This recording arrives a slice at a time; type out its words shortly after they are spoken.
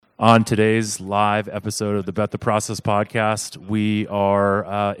On today's live episode of the Bet the Process podcast, we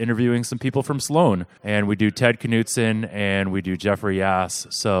are interviewing some people from Sloan, and we do Ted Knutson and we do Jeffrey Yass.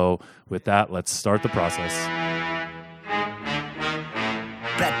 So with that, let's start the process.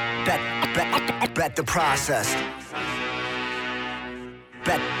 Bet the process.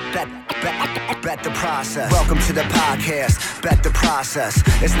 Bet the process. Welcome to the podcast, Bet the Process.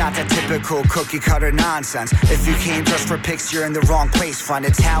 It's not that typical cookie cutter nonsense. If you came just for picks, you're in the wrong place. Find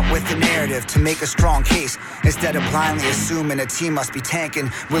a tout with the narrative to make a strong case. Instead of blindly assuming a team must be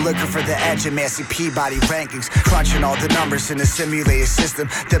tanking, we're looking for the edge in Massey Peabody rankings. Crunching all the numbers in a simulated system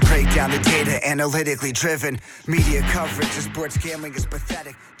that break down the data analytically driven. Media coverage of sports gambling is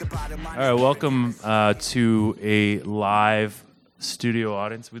pathetic. The bottom line. All right, welcome to a live studio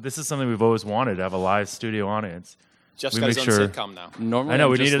audience. This is something we've always wanted, to have a live studio audience. Jeff's got his own sitcom now. Normally, I know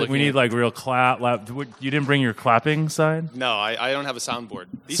we need like real clap. You didn't bring your clapping sign? No, I don't have a soundboard.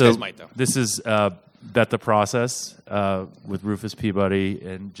 These guys might though. This is Bet the Process with Rufus Peabody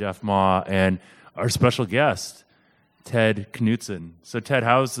and Jeff Ma and our special guest Ted Knutson. So Ted,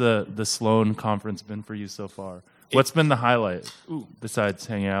 how's the Sloan conference been for you so far? What's been the highlight besides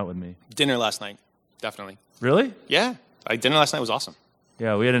hanging out with me? Dinner last night, definitely. Really? Yeah. Dinner last night was awesome.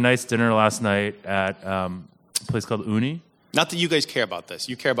 Yeah, we had a nice dinner last night at a place called Uni. Not that you guys care about this.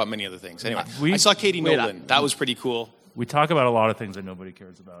 You care about many other things. Anyway, I saw Katie Nolan. That was pretty cool. We talk about a lot of things that nobody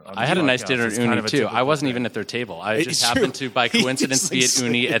cares about. I had a nice dinner at Uni, too. I wasn't even at their table. I just happened to, by coincidence, be at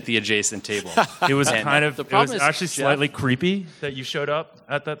Uni at the adjacent table. It was actually slightly creepy that you showed up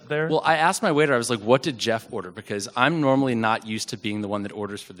at that there. Well, I asked my waiter, I was like, what did Jeff order? Because I'm normally not used to being the one that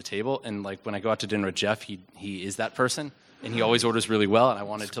orders for the table. And like when I go out to dinner with Jeff, he is that person. And he always orders really well, and I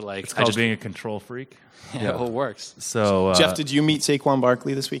wanted to like... It's called being a control freak. Yeah, well, it works. So, Jeff, did you meet Saquon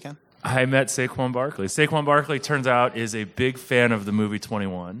Barkley this weekend? I met Saquon Barkley. Saquon Barkley, turns out, is a big fan of the movie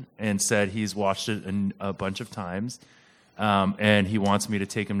 21 and said he's watched it a bunch of times, and he wants me to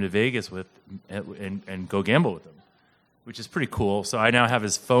take him to Vegas and go gamble with him, which is pretty cool. So I now have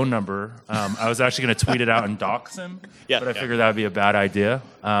his phone number. I was actually going to tweet it out and dox him, but I figured that would be a bad idea.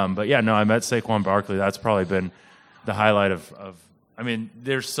 But yeah, no, I met Saquon Barkley. That's probably been the highlight of I mean,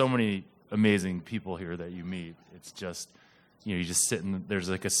 there's so many amazing people here that you meet. It's just, you just sit there's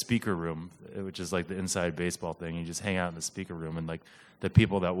like a speaker room, which is like the inside baseball thing. You just hang out in the speaker room, and like the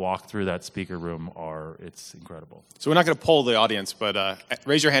people that walk through that speaker room it's incredible. So we're not going to poll the audience, but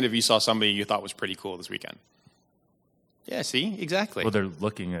raise your hand if you saw somebody you thought was pretty cool this weekend. Yeah, see? Exactly. Well, they're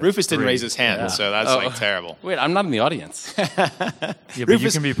looking at Rufus didn't raise his hand, so that's like terrible. Wait, I'm not in the audience. Yeah, but Rufus,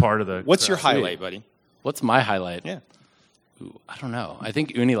 you can be part of the... What's your highlight, buddy? What's my highlight? Yeah. Ooh, I don't know. I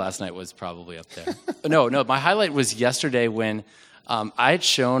think Uni last night was probably up there. No, my highlight was yesterday when I had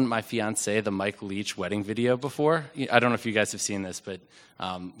shown my fiance the Mike Leach wedding video before. I don't know if you guys have seen this, but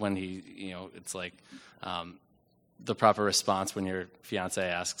when he, it's like the proper response when your fiance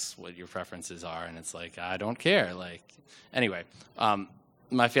asks what your preferences are, and it's like, I don't care. Like, anyway,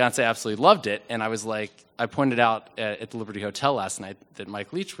 my fiance absolutely loved it, and I was like, I pointed out at the Liberty Hotel last night that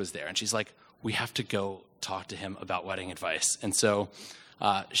Mike Leach was there, and she's like, we have to go talk to him about wedding advice. And so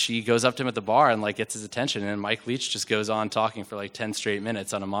she goes up to him at the bar and like gets his attention, and Mike Leach just goes on talking for like 10 straight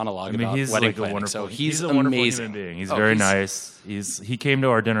minutes on a monologue about he's wedding like planning. Wonderful, so he's a amazing. Wonderful human being. He's very nice. He came to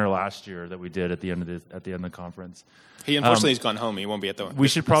our dinner last year that we did at the end of the conference. He unfortunately has gone home. He won't be at the... We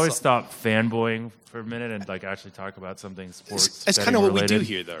should probably stop fanboying for a minute and like actually talk about something sports. It's kind of what we do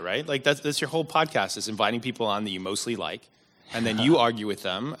here, though, right? Like that's your whole podcast, is inviting people on that you mostly like. And then you argue with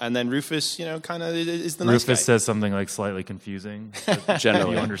them, and then Rufus, kind of is the nice guy. Rufus says something like slightly confusing.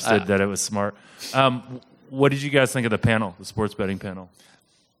 Generally, you understood that it was smart. What did you guys think of the panel, the sports betting panel?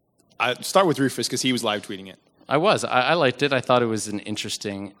 I start with Rufus because he was live tweeting it. I liked it. I thought it was an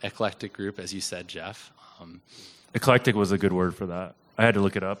interesting, eclectic group, as you said, Jeff. Eclectic was a good word for that. I had to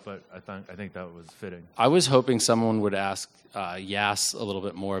look it up, but I think that was fitting. I was hoping someone would ask Yass a little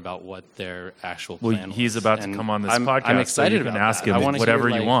bit more about what their actual plan was. He's about to come on this podcast. I'm excited so you can about ask that. him whatever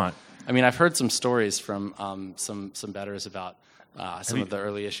you want. I mean, I've heard some stories from some bettors about some of the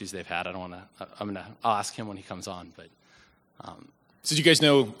early issues they've had. I don't want to. I'll ask him when he comes on. But so, did you guys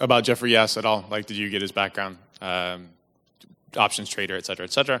know about Jeffrey Yass at all? Like, did you get his background? Options trader, et cetera,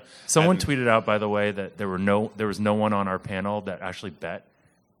 et cetera. Someone tweeted out, by the way, that there was no one on our panel that actually bet,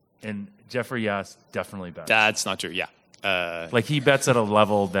 and Jeffrey Yass definitely bets. That's not true. Yeah, like he bets at a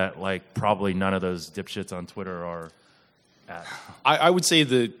level that like probably none of those dipshits on Twitter are at. I would say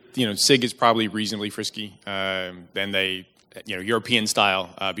that SIG is probably reasonably frisky. Then they European style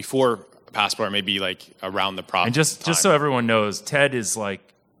before Passport, maybe like around the prop. And just so everyone knows, Ted is like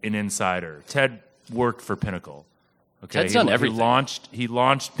an insider. Ted worked for Pinnacle. Okay, Ted's done everything. He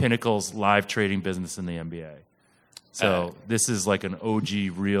launched Pinnacle's live trading business in the NBA. So this is like an OG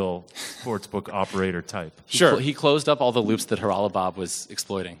real sportsbook operator type. Sure. He closed up all the loops that Haralabab was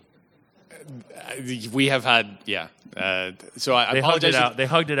exploiting. We have had, so I They hugged apologize. it out. They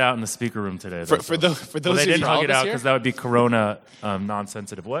hugged it out in the speaker room today. though, For so- those Well, they of didn't you, hug it Haralabab's out here? because that would be Corona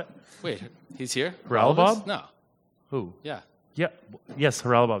non-sensitive. What? Wait, he's here? Haralabab? No. Who? Yeah. Yeah. Yes,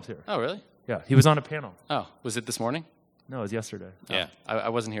 Haralabab's here. Oh, really? Yeah, he was on a panel. Oh, was it this morning? No, it was yesterday. yeah, I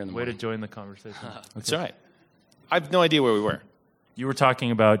wasn't here in the Way to morning. join the conversation. that's all right. I have no idea where we were. You were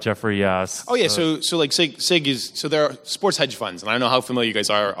talking about Jeffrey Yass. Oh yeah, so like Sig is so there are sports hedge funds, and I don't know how familiar you guys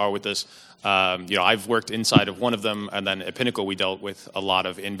are with this. I've worked inside of one of them, and then at Pinnacle we dealt with a lot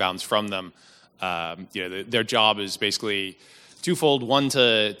of inbounds from them. Their job is basically twofold: one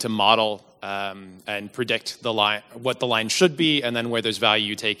to model and predict the line, what the line should be, and then where there's value,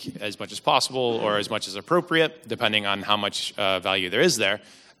 you take as much as possible or as much as appropriate, depending on how much value there is there.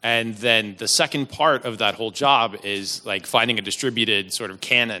 And then the second part of that whole job is like finding a distributed sort of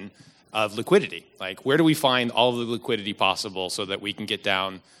canon of liquidity. Like, where do we find all of the liquidity possible so that we can get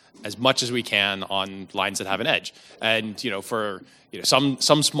down as much as we can on lines that have an edge? And for some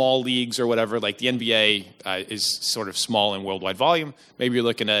small leagues or whatever, like the NBA is sort of small in worldwide volume. Maybe you're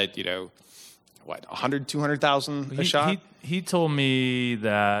looking at 100, 200,000 a shot. He told me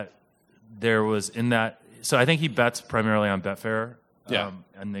that there was in that. So I think he bets primarily on Betfair.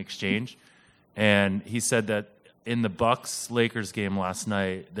 On the exchange, and he said that in the Bucks Lakers game last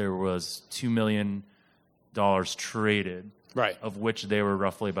night there was $2 million traded, Right. Of which they were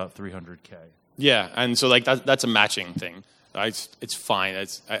roughly about $300K. Yeah, and so like that's a matching thing. It's fine.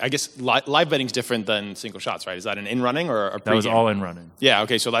 I guess live betting is different than single shots, right? Is that an in running or a That was pregame? all in running. Yeah.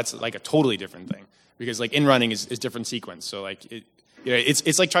 Okay. So that's like a totally different thing because like in running is different sequence. So like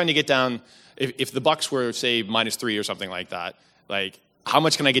it's like trying to get down if the Bucks were say -3 or something like that. Like, how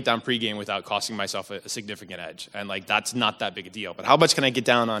much can I get down pregame without costing myself a significant edge? And like, that's not that big a deal. But how much can I get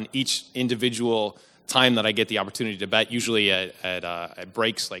down on each individual time that I get the opportunity to bet? Usually at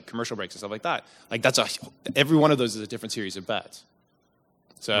breaks, like commercial breaks and stuff like that. Like every one of those is a different series of bets.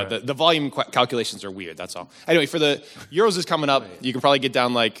 So Right. the volume calculations are weird. That's all. Anyway, for the Euros is coming up. You can probably get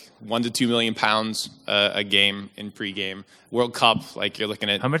down like 1 to 2 million pounds a game in pregame. World Cup, like you're looking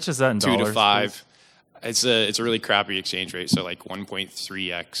at How much is that in 2 dollars? to 5. please? It's a really crappy exchange rate, so like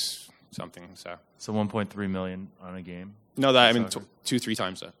 1.3x something. So 1.3 million on a game. no, that I mean Soccer. 2-3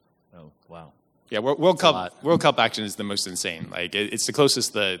 times that. Oh wow. Yeah, World a lot. Cup action is the most insane. Like it's the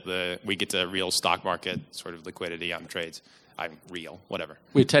closest we get to real stock market sort of liquidity on trades. I'm real, whatever.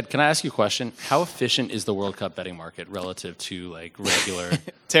 Wait, Ted, can I ask you a question? How efficient is the World Cup betting market relative to like regular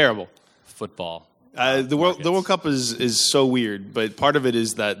Terrible. football? The World Cup is so weird, but part of it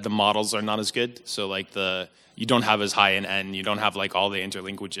is that the models are not as good. So like you don't have as high an N, you don't have like all the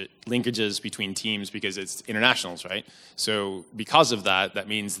linkages between teams because it's internationals, right? So because of that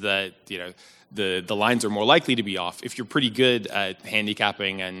means that the lines are more likely to be off. If you're pretty good at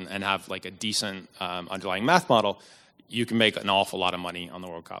handicapping and have like a decent underlying math model, you can make an awful lot of money on the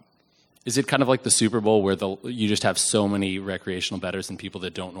World Cup. Is it kind of like the Super Bowl where you just have so many recreational bettors and people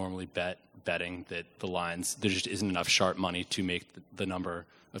that don't normally betting that the lines, there just isn't enough sharp money to make the number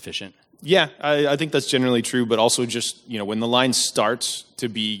efficient? Yeah, I think that's generally true, but also just, when the line starts to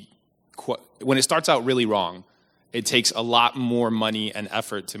be, when it starts out really wrong, it takes a lot more money and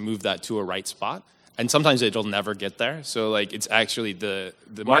effort to move that to a right spot. And sometimes it'll never get there. So like it's actually the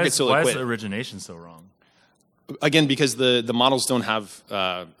market's so Why is liquid. the origination so wrong? Again, because the models don't have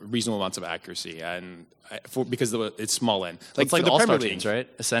reasonable amounts of accuracy, and because it's small n. It's for like the all-star Premier teams, League. right?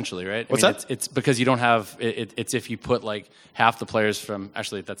 Essentially, right? What's that? It's because you don't have. It's if you put like half the players from.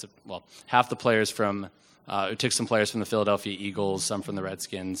 Actually, half the players from. It took some players from the Philadelphia Eagles, some from the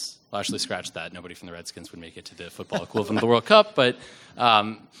Redskins. Well, actually, scratch that. Nobody from the Redskins would make it to the football equivalent of the World Cup. But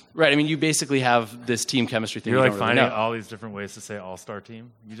right, I mean, you basically have this team chemistry thing. You're you like don't really finding know. all these different ways to say all-star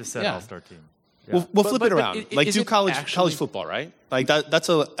team. You just said Yeah. all-star team. Yeah. We'll flip But it around. Like is do it college actually- football, right? Like that's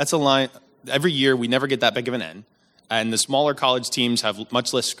a line. Every year we never get that big of an N, and the smaller college teams have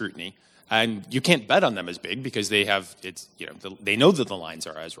much less scrutiny, and you can't bet on them as big because they have they know that the lines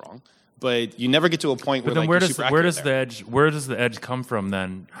are as wrong, but you never get to a point But where then like, where you're does super where accurate does there. where does the edge come from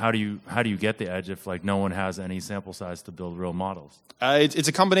then? How do you get the edge if like no one has any sample size to build real models? It's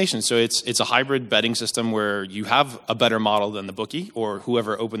a combination. So it's a hybrid betting system where you have a better model than the bookie or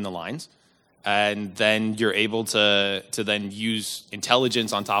whoever opened the lines, and then you're able to then use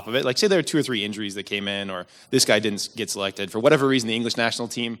intelligence on top of it. Like say there are 2 or 3 injuries that came in, or this guy didn't get selected for whatever reason. The English national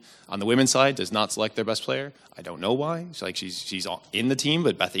team on the women's side does not select their best player. I don't know why. She's in the team,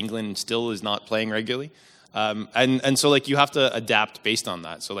 but Beth England still is not playing regularly. And so like you have to adapt based on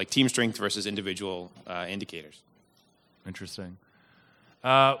that. So like team strength versus individual indicators. Interesting.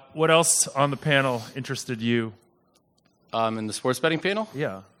 What else on the panel interested you? In the sports betting panel?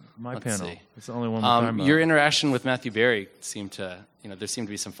 Yeah, my Let's panel. see. It's the only one we're talking about. Your interaction with Matthew Berry seemed to, there seemed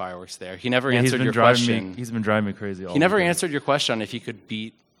to be some fireworks there. He never he's answered been your driving question. He's been driving me crazy. He never answered your question on if he could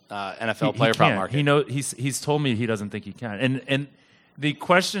beat NFL player prop market. He's told me he doesn't think he can. And the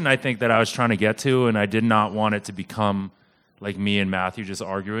question I think that I was trying to get to, and I did not want it to become like me and Matthew just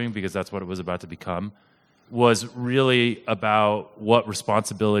arguing, because that's what it was about to become, was really about what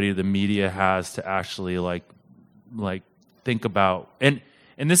responsibility the media has to actually like think about. And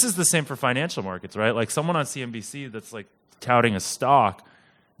this is the same for financial markets, right? Like someone on CNBC that's like touting a stock,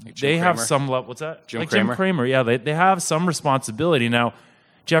 Like they Jim have Cramer? some level. What's that? Jim like Cramer? Jim Cramer. Yeah, they have some responsibility. Now,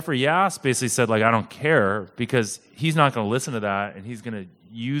 Jeffrey Yass basically said, like, I don't care, because he's not going to listen to that, and he's going to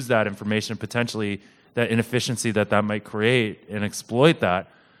use that information, potentially that inefficiency that might create, and exploit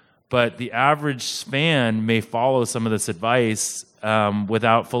that. But the average fan may follow some of this advice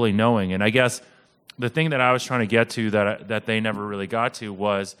without fully knowing. And I guess the thing that I was trying to get to that they never really got to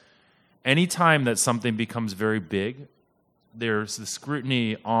was anytime that something becomes very big, there's the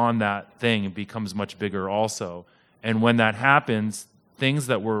scrutiny on that thing becomes much bigger also. And when that happens, things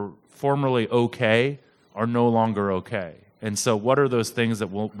that were formerly okay are no longer okay. And so what are those things that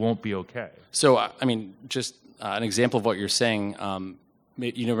won't be okay? So, I mean, just an example of what you're saying,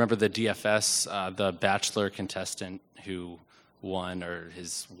 remember the DFS, the Bachelor contestant who won, or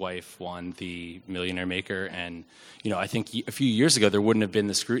his wife won the Millionaire Maker, and I think a few years ago there wouldn't have been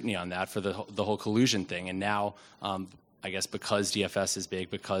the scrutiny on that for the whole collusion thing, and now I guess because DFS is big,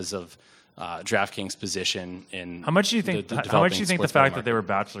 because of DraftKings' position in how much do you think the how much do you think the sports fact betting that they were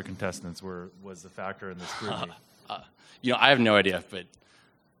Bachelor contestants was the factor in the scrutiny? I have no idea, but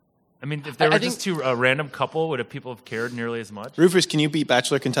I mean, if they were I just think- a random couple, would people have cared nearly as much? Rufus, can you beat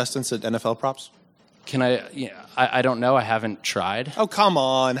Bachelor contestants at NFL props? can I? I don't know. I haven't tried. Oh, come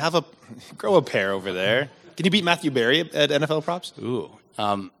on. Grow a pair over there. Can you beat Matthew Berry at NFL props? Ooh,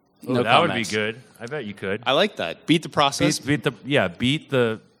 no that would be comments. good. I bet you could. I like that. Beat the process. Beat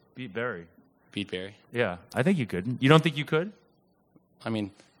Barry. Beat Barry. Yeah, I think you could. You don't think you could? I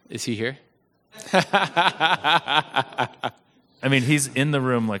mean, is he here? I mean, he's in the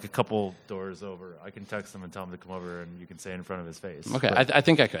room like a couple doors over. I can text him and tell him to come over, and you can say it in front of his face. Okay, But I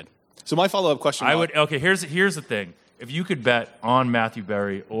think I could. So my follow-up question. I would. Okay, here's the thing. If you could bet on Matthew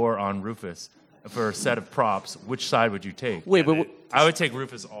Berry or on Rufus for a set of props, which side would you take? Wait, but I would take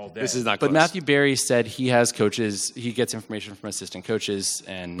Rufus all day. This is not But close. Matthew Berry said he has coaches. He gets information from assistant coaches,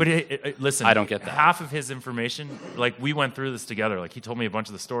 and But listen, I don't get that. Half of his information, like we went through this together. Like he told me a bunch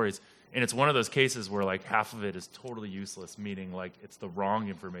of the stories, and it's one of those cases where like half of it is totally useless, meaning like it's the wrong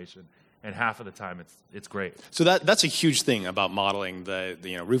information, and half of the time it's great. So that's a huge thing about modeling. The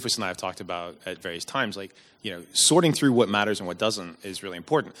Rufus and I have talked about at various times. Like sorting through what matters and what doesn't is really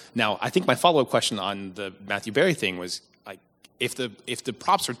important. Now, I think my follow-up question on the Matthew Berry thing was like, if the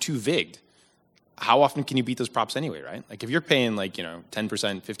props are too vague, how often can you beat those props anyway, right? Like if you're paying like 10%,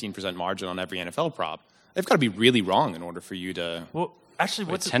 15% margin on every NFL prop, they've got to be really wrong in order for you to. Well, actually,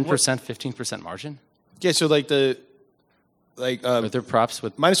 what's 10%, 15% margin. Yeah. So like Are there props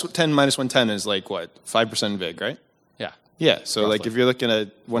with? minus 10, minus 110 is like what 5% vig, right? Yeah. Yeah. So like Roughly. if you're looking at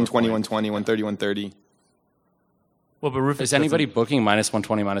 120, 120, 130, 130. Well, but Rufus Is anybody doesn't- booking minus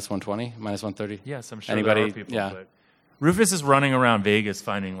 120, minus 120, minus 130? Yes, I'm sure Anybody? there are people. Yeah. But Rufus is running around Vegas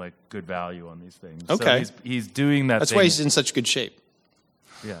finding like good value on these things. Okay. So he's doing that. That's thing. why he's in such good shape.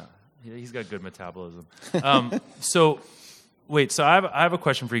 Yeah, he's got good metabolism. So, wait. So I have a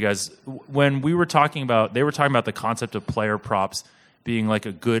question for you guys. When they were talking about the concept of player props being like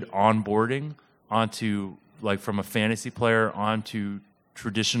a good onboarding onto like from a fantasy player onto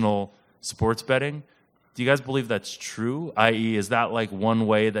traditional sports betting. Do you guys believe that's true? I.e., is that like one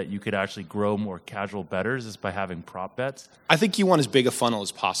way that you could actually grow more casual bettors is by having prop bets? I think you want as big a funnel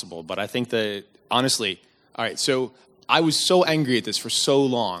as possible, but I think that honestly, all right. So I was so angry at this for so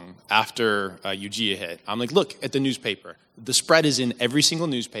long after UGA hit. I'm like, look at the newspaper. The spread is in every single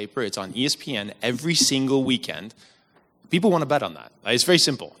newspaper. It's on ESPN every single weekend. People want to bet on that. It's very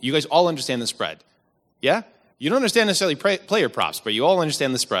simple. You guys all understand the spread. Yeah? You don't understand necessarily player props, but you all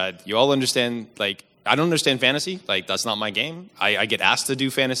understand the spread. You all understand, like, I don't understand fantasy. Like, that's not my game. I get asked to do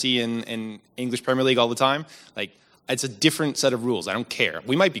fantasy in English Premier League all the time. Like, it's a different set of rules. I don't care.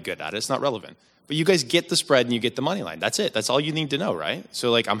 We might be good at it. It's not relevant. But you guys get the spread and you get the money line. That's it. That's all you need to know, right?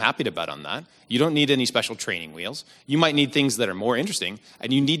 So, like, I'm happy to bet on that. You don't need any special training wheels. You might need things that are more interesting,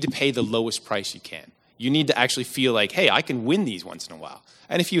 and you need to pay the lowest price you can. You need to actually feel like, hey, I can win these once in a while.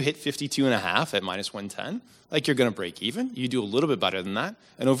 And if you hit 52.5 at minus 110, like you're going to break even. You do a little bit better than that.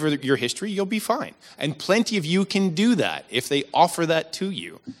 And over your history, you'll be fine. And plenty of you can do that if they offer that to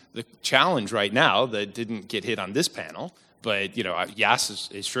you. The challenge right now that didn't get hit on this panel, but Yas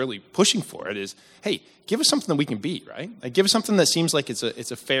is surely pushing for it, is, hey, give us something that we can beat, right? Like, give us something that seems like it's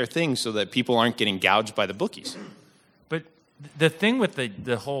a fair thing so that people aren't getting gouged by the bookies. But the thing with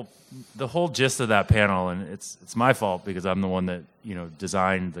the whole gist of that panel, and it's my fault because I'm the one that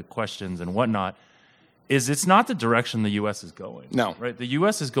designed the questions and whatnot, is it's not the direction the U.S. is going. No. Right? The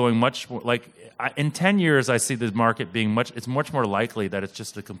U.S. is going much more, in 10 years, I see the market being it's much more likely that it's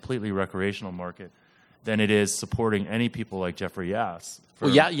just a completely recreational market than it is supporting any people like Jeffrey Yas. Well,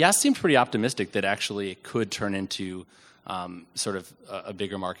 Yas seemed pretty optimistic that actually it could turn into sort of a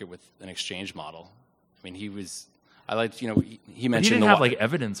bigger market with an exchange model. I mean, he mentioned he didn't have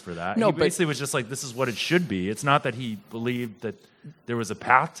evidence for that. No, he basically was just like, this is what it should be. It's not that he believed that there was a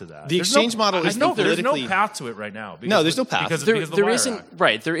path to that. The exchange model is There's no path to it right now. No, there's no path. Because there of the Wire isn't. Act.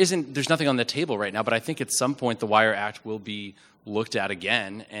 Right, there's nothing on the table right now. But I think at some point the Wire Act will be looked at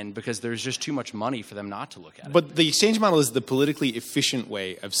again, and because there's just too much money for them not to look at it. But the exchange model is the politically efficient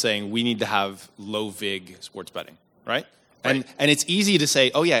way of saying we need to have low vig sports betting, right? And it's easy to say,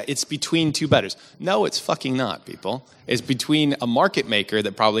 oh yeah, it's between two bettors. No, it's fucking not, people. It's between a market maker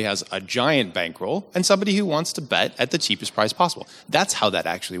that probably has a giant bankroll and somebody who wants to bet at the cheapest price possible. That's how that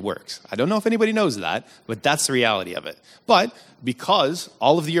actually works. I don't know if anybody knows that, but that's the reality of it. But because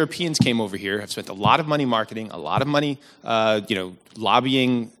all of the Europeans came over here, have spent a lot of money marketing, a lot of money,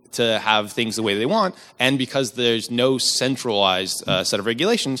 lobbying to have things the way they want, and because there's no centralized set of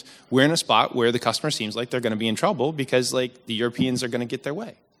regulations, we're in a spot where the customer seems like they're going to be in trouble because the Europeans are going to get their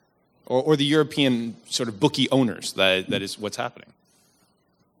way, or the European sort of bookie owners. That is what's happening.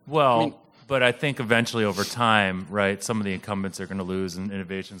 Well, but I think eventually over time, right, some of the incumbents are going to lose and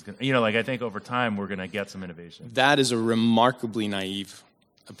innovation's going to, I think over time we're going to get some innovation. That is a remarkably naive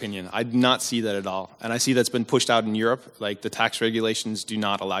opinion. I do not see that at all. And I see that's been pushed out in Europe. Like, the tax regulations do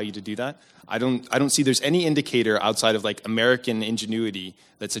not allow you to do that. I don't see there's any indicator outside of American ingenuity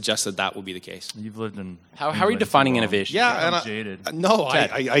that suggests that will be the case. You've lived in how are you defining innovation? Yeah, and jaded. No,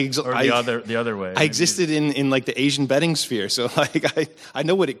 the other way. I existed in the Asian betting sphere, so I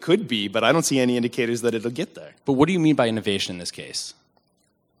know what it could be, but I don't see any indicators that it'll get there. But what do you mean by innovation in this case?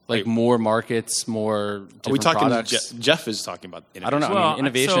 More markets, more different Are we talking products? Jeff is talking about innovation. I don't know. Well,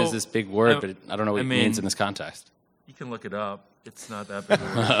 innovation is this big word, but I don't know what it means in this context. You can look it up. It's not that big.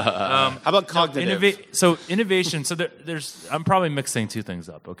 How about cognitive? Innovation. So there's. I'm probably mixing two things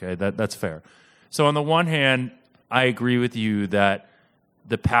up. Okay, that's fair. So on the one hand, I agree with you that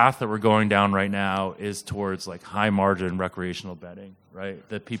the path that we're going down right now is towards high margin recreational betting. Right,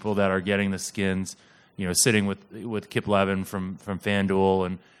 the people that are getting the skins, sitting with Kip Levin from FanDuel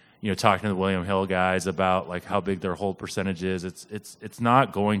and talking to the William Hill guys about how big their hold percentage is. It's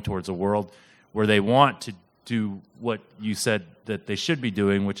not going towards a world where they want to do what you said that they should be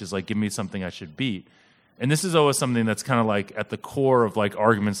doing, which is give me something I should beat. And this is always something that's kind of at the core of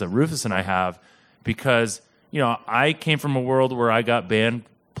arguments that Rufus and I have, because I came from a world where I got banned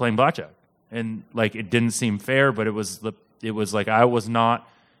playing blackjack, and it didn't seem fair, but it was I was not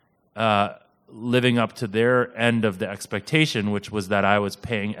living up to their end of the expectation, which was that I was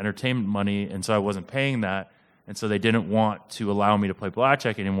paying entertainment money, and so I wasn't paying that, and so they didn't want to allow me to play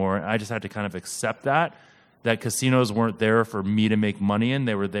blackjack anymore. And I just had to kind of accept that casinos weren't there for me to make money in;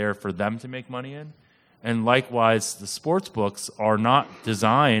 they were there for them to make money in. And likewise, the sports books are not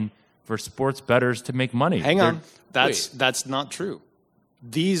designed for sports bettors to make money. Hang on, that's not true.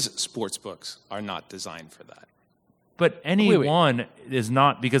 These sports books are not designed for that. But anyone is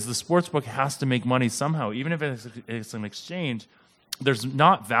not, because the sportsbook has to make money somehow. Even if it's an exchange, there's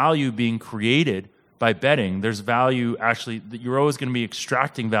not value being created by betting. There's value actually that you're always going to be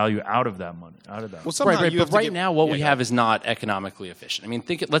extracting value out of that money, out of that. Well, somehow right. But right now, what we have is not economically efficient. I mean,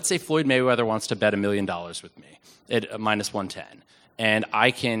 let's say Floyd Mayweather wants to bet $1 million with me at minus 110. And I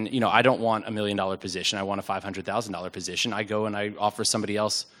can, I don't want $1 million position. I want a $500,000 position. I go and I offer somebody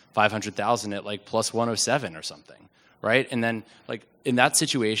else $500,000 at plus 107 or something. Right, and then in that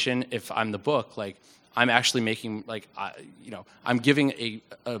situation, if I'm the book, I'm actually making I'm giving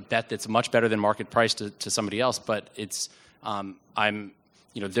a bet that's much better than market price to somebody else, but it's I'm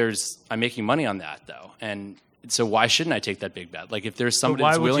making money on that though, and so why shouldn't I take that big bet? If there's somebody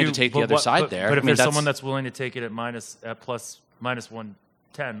that's willing to take the other side there, but if there's someone that's willing to take it at minus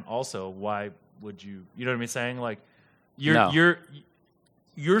 110, also, why would you? You know what I'm saying?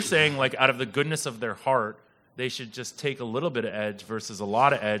 You're saying out of the goodness of their heart, they should just take a little bit of edge versus a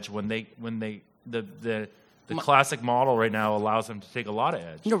lot of edge when they the classic model right now allows them to take a lot of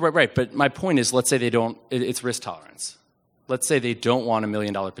edge. No, right. But my point is, let's say they don't. It's risk tolerance. Let's say they don't want $1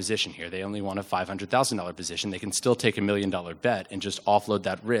 million position here. They only want a $500,000 position. They can still take $1 million bet and just offload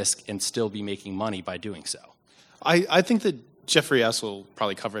that risk and still be making money by doing so. I think that Jeffrey S. will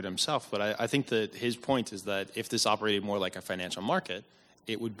probably cover it himself, but I think that his point is that if this operated more like a financial market,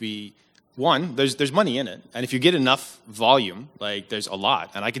 it would be, one, there's money in it. And if you get enough volume, like there's a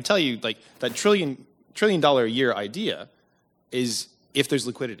lot. And I can tell you, like, that $1 trillion a year idea is if there's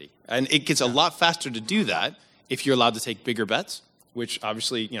liquidity. And it gets a lot faster to do that if you're allowed to take bigger bets, which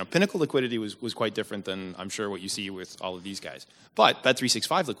obviously, Pinnacle liquidity was quite different than I'm sure what you see with all of these guys. But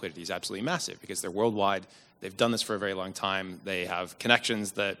Bet365 liquidity is absolutely massive because they're worldwide. They've done this for a very long time. They have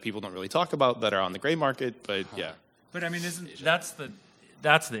connections that people don't really talk about that are on the gray market, but yeah. But I mean, that's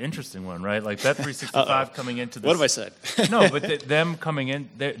the interesting one, right? Like Bet365 coming into this. What have I said? No, but them coming in,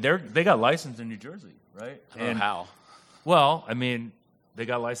 they got licensed in New Jersey, right? And how? Well, I mean, they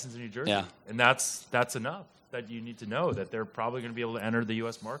got licensed in New Jersey, Yeah. and that's enough that you need to know that they're probably going to be able to enter the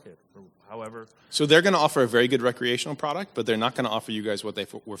U.S. market, or however. So they're going to offer a very good recreational product, but they're not going to offer you guys what they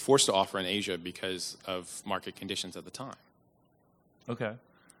were forced to offer in Asia because of market conditions at the time. Okay.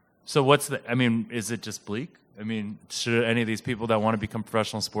 So is it just bleak? I mean, should any of these people that want to become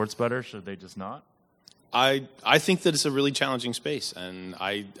professional sports bettors, should they just not? I think that it's a really challenging space, and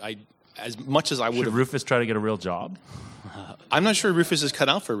I as much as I would Should have, Rufus try to get a real job? I'm not sure Rufus is cut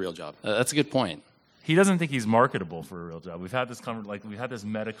out for a real job. That's a good point. He doesn't think he's marketable for a real job. We've had this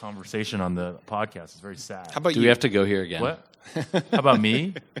meta conversation on the podcast. It's very sad. How about Do you? we have to go here again? What? How about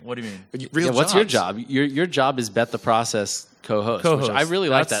me? What do you mean? Real What's your jobs. job? Your job is Bet the Process co-host. Co-host. Which I really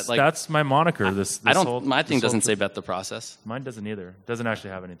like That's- that. Like, that's my moniker. my thing doesn't say Bet the Process. Mine doesn't either. It doesn't actually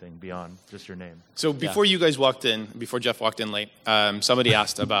have anything beyond just your name. So before you guys walked in, before Jeff walked in late, somebody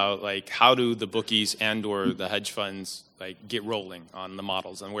asked about like how do the bookies and or the hedge funds like get rolling on the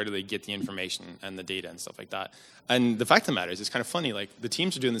models and where do they get the information and the data and stuff like that. And the fact of the matter is, it's kind of funny. Like the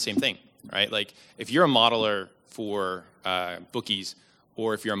teams are doing the same thing, right? Like if you're a modeler for bookies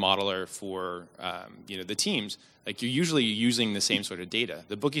or if you're a modeler for the teams, like you're usually using the same sort of data.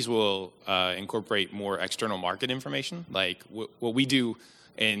 The bookies will incorporate more external market information. Like what we do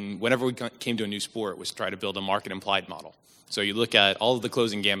whenever we came to a new sport was try to build a market implied model. So you look at all of the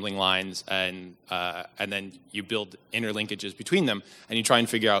closing gambling lines and then you build interlinkages between them and you try and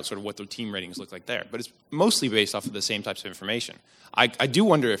figure out sort of what the team ratings look like there. But it's mostly based off of the same types of information. I do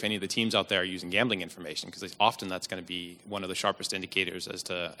wonder if any of the teams out there are using gambling information because often that's going to be one of the sharpest indicators as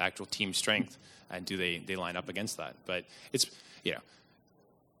to actual team strength and do they line up against that. But it's,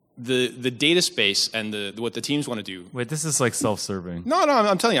 the data space and what the teams want to do. Wait, this is like self-serving. No,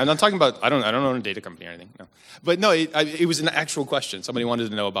 I'm telling you, I'm not talking about. I don't own a data company or anything. No, but no, it was an actual question. Somebody wanted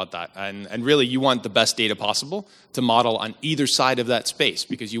to know about that, and really, you want the best data possible to model on either side of that space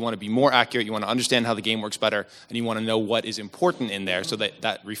because you want to be more accurate. You want to understand how the game works better, and you want to know what is important in there so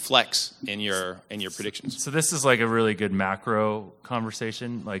that reflects in your predictions. So this is like a really good macro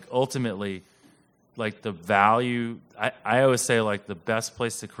conversation. Like ultimately, like the value, I always say like the best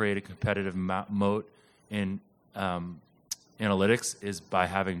place to create a competitive moat in analytics is by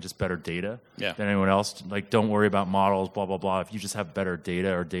having just better data than anyone else. Like don't worry about models, blah, blah, blah. If you just have better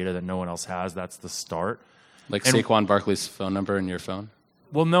data or data that no one else has, that's the start. Like Saquon Barkley's phone number in your phone?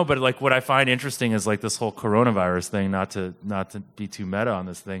 Well, no, but like what I find interesting is like this whole coronavirus thing, not to be too meta on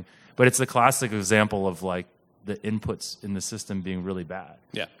this thing, but it's the classic example of like the inputs in the system being really bad.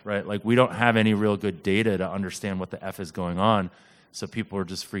 Yeah. Right? Like we don't have any real good data to understand what the F is going on. So people are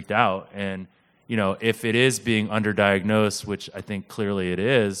just freaked out. And, if it is being underdiagnosed, which I think clearly it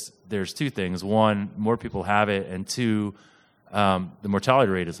is, there's two things. One, more people have it. And two, the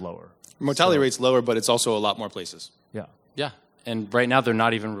mortality rate is lower. Mortality rate's lower, but it's also a lot more places. Yeah. Yeah. And right now, the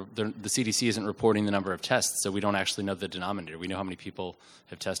CDC isn't reporting the number of tests, so we don't actually know the denominator. We know how many people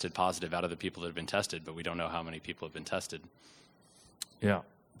have tested positive out of the people that have been tested, but we don't know how many people have been tested. Yeah.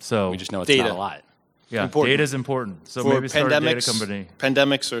 So we just know it's data. not a lot. Yeah, important. data is important. So For maybe start a data company.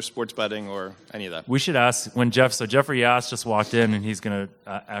 Pandemics or sports betting or any of that. We should ask when Jeffrey Yass just walked in, and he's going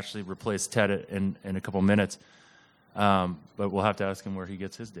to actually replace Ted in a couple minutes. But we'll have to ask him where he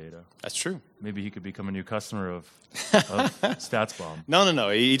gets his data. That's true. Maybe he could become a new customer of StatsBomb. No.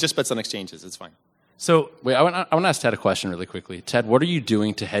 He just bets on exchanges. It's fine. So wait, I want to ask Ted a question really quickly. Ted, what are you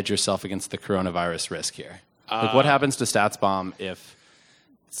doing to hedge yourself against the coronavirus risk here? Like, what happens to StatsBomb if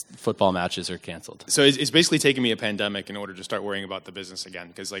football matches are canceled? So it's basically taken me a pandemic in order to start worrying about the business again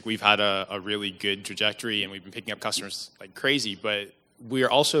because like we've had a really good trajectory and we've been picking up customers like crazy, but we are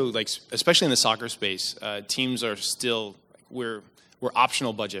also like, especially in the soccer space, teams are still we're we're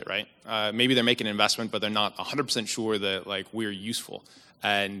optional budget, right? Maybe they're making an investment, but they're not 100% sure that like we're useful.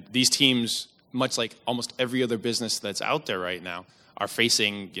 And these teams, much like almost every other business that's out there right now, are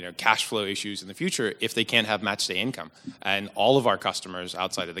facing cash flow issues in the future if they can't have match day income. And all of our customers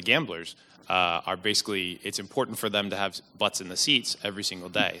outside of the gamblers are basically, it's important for them to have butts in the seats every single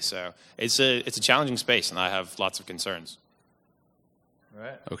day. So it's a challenging space, and I have lots of concerns. All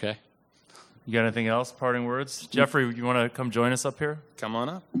right. Okay. You got anything else? Parting words? Jeffrey, you want to come join us up here? Come on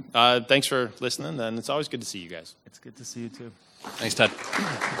up. Thanks for listening, and it's always good to see you guys. It's good to see you too. Thanks, Ted.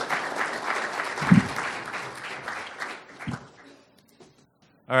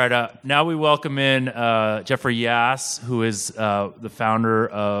 All right, now we welcome in Jeffrey Yass, who is the founder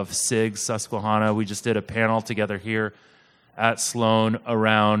of SIG Susquehanna. We just did a panel together here at Sloan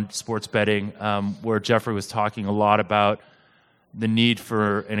around sports betting, where Jeffrey was talking a lot about the need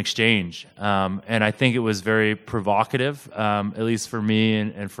for an exchange. And I think it was very provocative, at least for me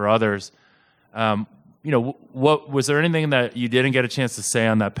and for others. What was there anything that you didn't get a chance to say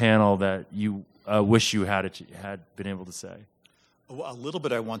on that panel that you wish you had been able to say? A little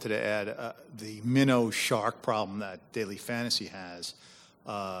bit I wanted to add, the minnow shark problem that daily fantasy has.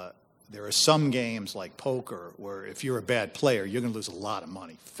 There are some games like poker where if you're a bad player, you're going to lose a lot of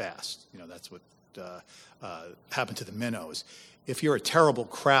money fast. That's what happened to the minnows. If you're a terrible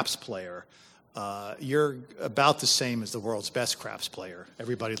craps player, you're about the same as the world's best craps player.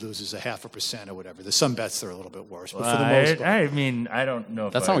 Everybody loses 0.5% or whatever. There's some bets that are a little bit worse, but for the most part, I mean, I don't know.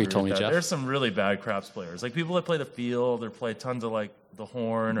 That's not what you told me, Jeff. There's some really bad craps players, like people that play the field or play tons of like the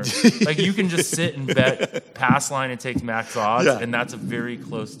horn, or like you can just sit and bet pass line and take max odds, and that's a very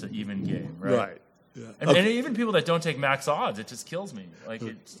close to even game, right? Right. Yeah. And even people that don't take max odds, it just kills me. Like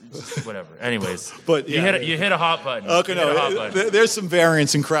it's just whatever. Anyways, but you hit a hot button. Okay, there's some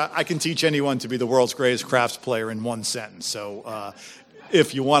variance in craft. I can teach anyone to be the world's greatest craps player in one sentence. So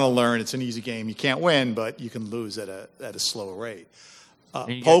if you want to learn, it's an easy game. You can't win, but you can lose at a slower rate.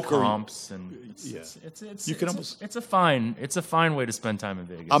 And poker comps and it's a fine way to spend time in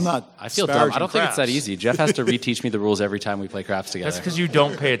Vegas. I feel dumb. I don't think it's that easy. Jeff has to reteach me the rules every time we play craps together. That's because you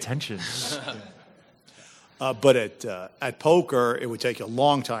don't pay attention. But at poker, it would take you a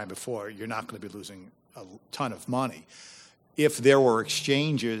long time before you're not going to be losing a ton of money. If there were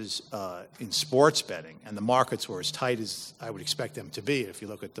exchanges in sports betting and the markets were as tight as I would expect them to be, if you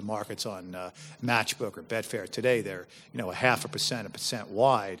look at the markets on Matchbook or Betfair today, they're 0.5%, 1%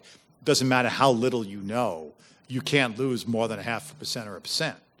 wide. It doesn't matter how little you can't lose more than 0.5% or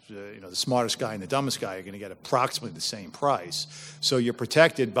 1%. The smartest guy and the dumbest guy are going to get approximately the same price. So you're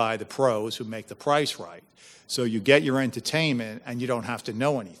protected by the pros who make the price right. So you get your entertainment and you don't have to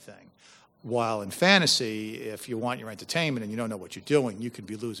know anything. While in fantasy, if you want your entertainment and you don't know what you're doing, you could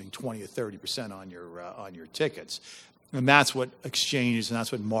be losing 20 or 30% on your tickets. And that's what exchanges and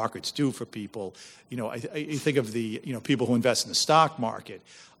that's what markets do for people. I think of the people who invest in the stock market.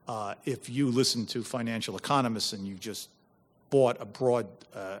 If you listen to financial economists and you just bought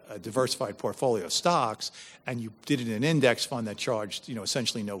a diversified portfolio of stocks and you did it in an index fund that charged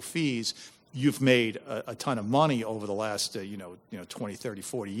essentially no fees, you've made a ton of money over the last 20, 30,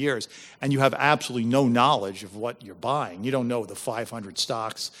 40 years, and you have absolutely no knowledge of what you're buying. You don't know the 500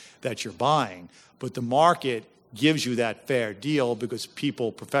 stocks that you're buying, but the market gives you that fair deal because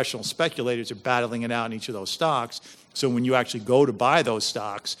professional speculators are battling it out in each of those stocks. So when you actually go to buy those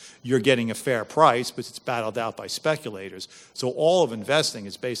stocks, you're getting a fair price because it's battled out by speculators. So all of investing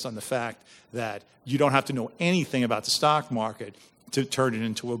is based on the fact that you don't have to know anything about the stock market to turn it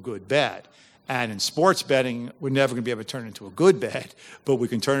into a good bet. And in sports betting, we're never going to be able to turn it into a good bet, but we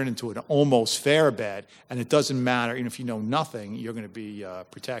can turn it into an almost fair bet. And it doesn't matter, even if you know nothing, you're going to be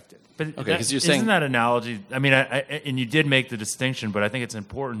protected. But isn't that analogy? I mean, and you did make the distinction, but I think it's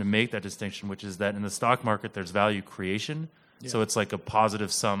important to make that distinction, which is that in the stock market, there's value creation. Yeah. So it's like a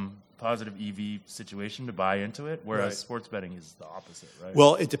positive EV situation to buy into it, whereas sports betting is the opposite, right?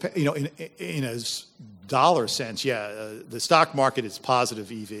 Well, it depends. In a dollar sense, the stock market is positive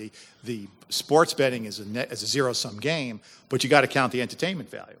EV. The sports betting is a zero-sum game, but you got to count the entertainment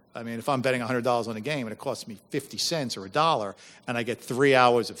value. I mean, if I'm betting $100 on a game and it costs me 50 cents or $1, and I get 3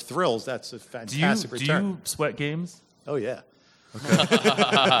 hours of thrills, that's a fantastic return. Do you sweat games? Oh yeah.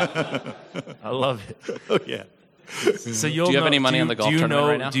 Okay. I love it. Oh yeah. So do you have any money on the golf tournament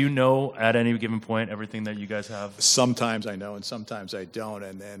right now? Do you know at any given point everything that you guys have? Sometimes I know, and sometimes I don't,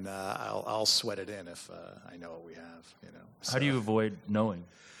 and then I'll sweat it in if I know what we have. So. How do you avoid knowing?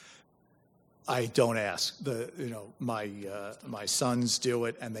 I don't ask. My sons do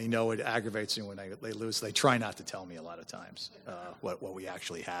it, and they know it aggravates me when they lose. They try not to tell me a lot of times what we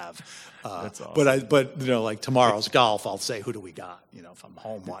actually have. That's awesome. But like tomorrow's golf, I'll say, who do we got? If I'm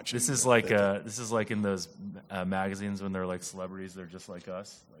home watching. This is like in those magazines when they're like celebrities. They're just like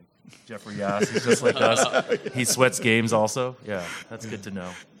us. Like Jeffrey Yass, he's just like us. He sweats games also. Yeah, that's good to know.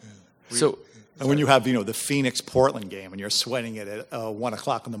 So. And when you have, the Phoenix-Portland game and you're sweating it at 1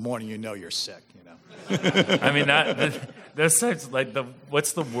 o'clock in the morning, you're sick, I mean, those types,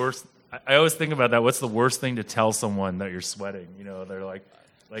 what's the worst? I always think about that. What's the worst thing to tell someone that you're sweating? They're like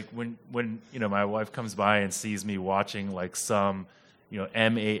when my wife comes by and sees me watching like some,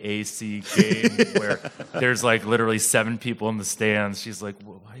 MAAC game where there's like literally 7 people in the stands. She's like,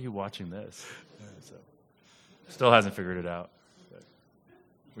 well, why are you watching this? So, still hasn't figured it out.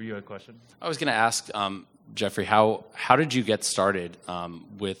 Were you a question? I was going to ask Jeffrey, how did you get started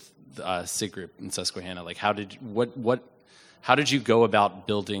with SIG Group in Susquehanna? Like, how did you go about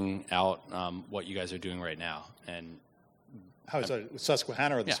building out what you guys are doing right now? And how is that with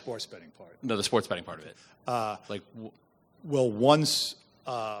Susquehanna or the sports betting part? No, the sports betting part of it. Well, once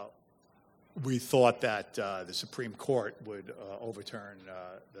we thought that the Supreme Court would overturn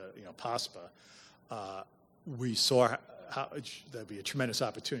the PASPA, we saw how there'd be a tremendous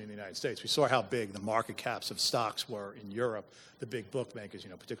opportunity in the United States. We saw how big the market caps of stocks were in Europe, the big bookmakers,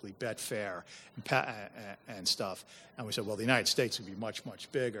 particularly Betfair and stuff. And we said, well, the United States would be much, much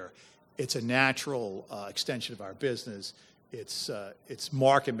bigger. It's a natural extension of our business. It's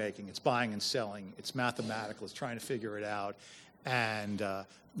market making, it's buying and selling, it's mathematical, it's trying to figure it out. And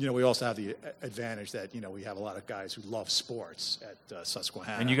we also have the advantage that we have a lot of guys who love sports at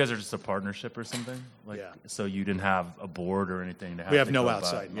Susquehanna. And you guys are just a partnership or something? So you didn't have a board or anything to have. We have to no go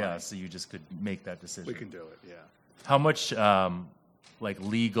outside about. money. Yeah, so you just could make that decision. We can do it. Yeah. How much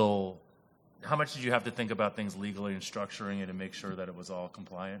legal? How much did you have to think about things legally and structuring it and make sure that it was all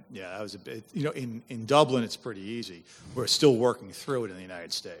compliant? Yeah, that was a bit. In Dublin, it's pretty easy. We're still working through it in the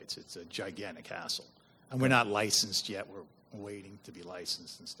United States. It's a gigantic hassle, and we're not licensed yet. We're waiting to be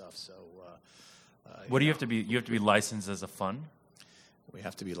licensed and stuff. So, what do you have to be? You have to be licensed as a fund. We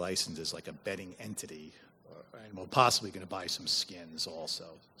have to be licensed as like a betting entity, and we're possibly going to buy some skins also.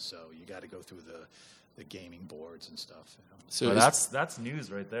 So you got to go through the gaming boards and stuff. So that's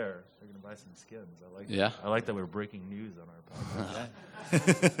news right there. They're going to buy some skins. I like. Yeah. That. I like that we're breaking news on our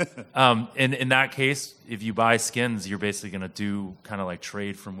podcast. In that case, if you buy skins, you're basically going to do kind of like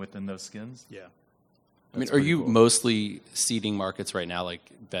trade from within those skins. Yeah. Are you mostly seeding markets right now, like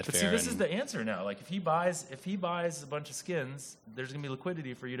Betfair? But see, this is the answer now. Like, if he buys a bunch of skins, there's going to be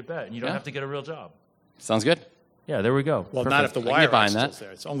liquidity for you to bet, and you don't have to get a real job. Sounds good. Yeah, there we go. Well, Perfect. not if the wire rights is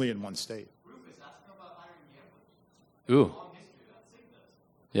there. It's only in one state. Ooh.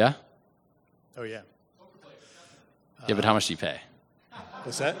 Yeah? Oh, yeah. Yeah, but how much do you pay?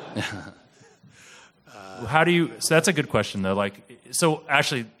 What's that? How do you? So that's a good question, though. So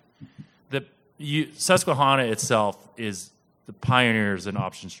actually, Susquehanna itself is the pioneers in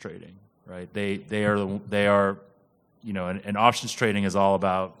options trading, right? They are, and options trading is all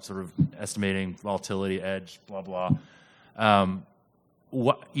about sort of estimating volatility, edge, blah blah.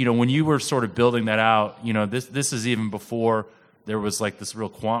 When you were sort of building that out, this is even before there was like this real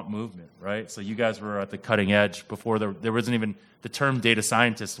quant movement, right? So you guys were at the cutting edge before there wasn't even the term data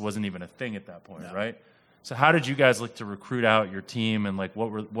scientist wasn't even a thing at that point, right? So how did you guys look to recruit out your team, and like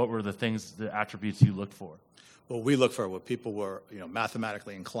what were the attributes you looked for? Well, we look for what people were,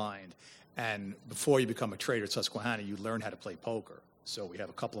 mathematically inclined. And before you become a trader at Susquehanna, you learn how to play poker. So we have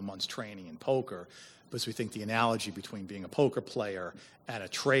a couple of months training in poker, because we think the analogy between being a poker player and a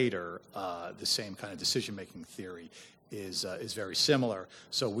trader, the same kind of decision-making theory, is very similar.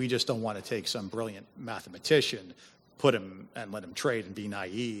 So we just don't want to take some brilliant mathematician, put him and let him trade and be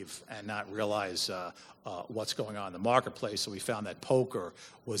naive and not realize what's going on in the marketplace. So we found that poker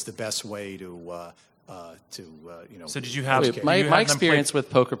was the best way to. So did you have my experience with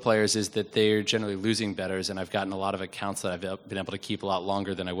poker players is that they're generally losing bettors, and I've gotten a lot of accounts that I've been able to keep a lot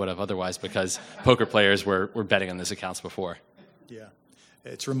longer than I would have otherwise because poker players were betting on these accounts before. Yeah.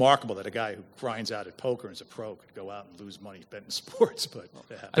 It's remarkable that a guy who grinds out at poker and is a pro could go out and lose money betting sports, but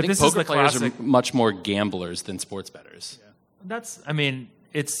I think poker players are much more gamblers than sports bettors. Yeah.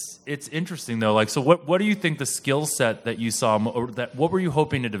 It's interesting though. Like, so what do you think the skill set that you saw, or what were you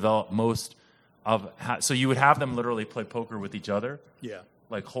hoping to develop most of? So you would have them literally play poker with each other? Yeah.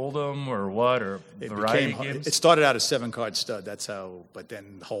 Like Hold'em or what, or variety games? It started out as 7-card stud. That's how, but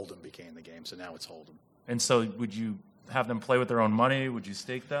then Hold'em became the game. So now it's Hold'em. And so have them play with their own money? Would you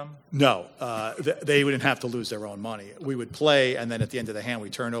stake them? No, they wouldn't have to lose their own money. We would play, and then at the end of the hand, we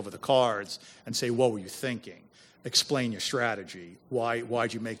turn over the cards and say, what were you thinking? Explain your strategy.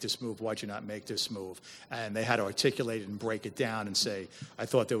 Why'd you make this move? Why'd you not make this move? And they had to articulate it and break it down and say, I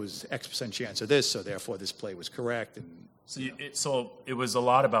thought there was X% chance of this, so therefore this play was correct. And so it was a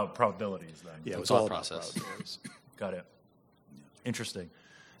lot about probabilities then. Yeah, it was thought all process. about probabilities. Got it. Interesting.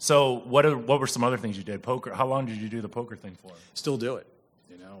 So what were some other things you did? Poker. How long did you do the poker thing for? Still do it.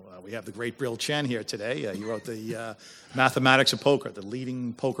 We have the great Bill Chen here today. He wrote the Mathematics of Poker, the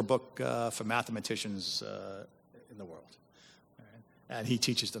leading poker book for mathematicians in the world. Right? And he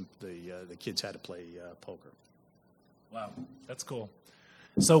teaches them the kids how to play poker. Wow, that's cool.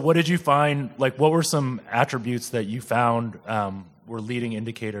 So what did you find, like what were some attributes that you found were leading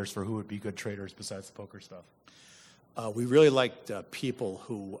indicators for who would be good traders besides the poker stuff? We really liked people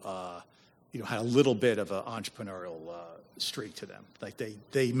who had a little bit of an entrepreneurial streak to them. Like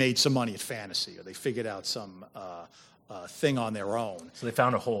they made some money at fantasy, or they figured out some thing on their own. So they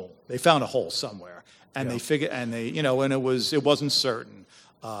found a hole. They found a hole somewhere, and they figured, and it wasn't certain,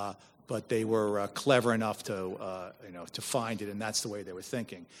 but they were clever enough to find it, and that's the way they were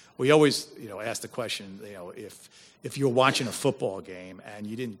thinking. We always ask the question, if you're watching a football game and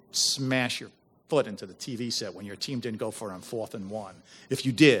you didn't smash your foot into the TV set when your team didn't go for it on 4th and 1. If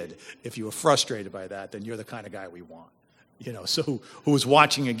you did, if you were frustrated by that, then you're the kind of guy we want. So who was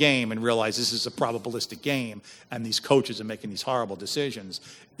watching a game and realized this is a probabilistic game and these coaches are making these horrible decisions.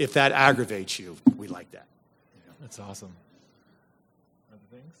 If that aggravates you, we like that. That's awesome. Other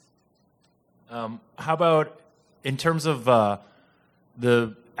things? How about in terms of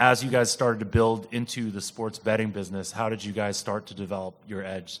as you guys started to build into the sports betting business, how did you guys start to develop your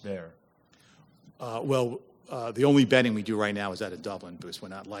edge there? The only betting we do right now is out of Dublin because we're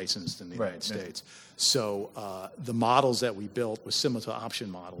not licensed in the United States. So the models that we built were similar to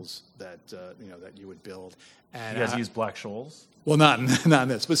option models that you would build. And you guys use Black-Scholes? Well, not in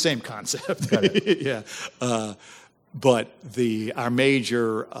this, but same concept. Yeah. But our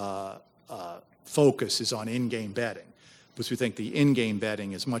major focus is on in-game betting because we think the in-game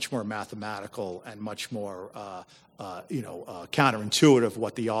betting is much more mathematical and much more counterintuitive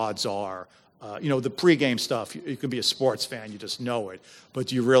what the odds are. The pregame stuff, you can be a sports fan, you just know it. But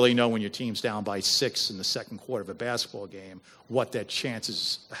do you really know when your team's down by 6 in the second quarter of a basketball game what their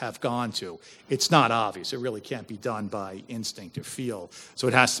chances have gone to? It's not obvious. It really can't be done by instinct or feel. So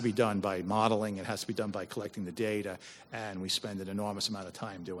it has to be done by modeling. It has to be done by collecting the data. And we spend an enormous amount of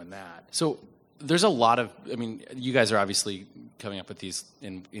time doing that. So there's a lot of, you guys are obviously coming up with these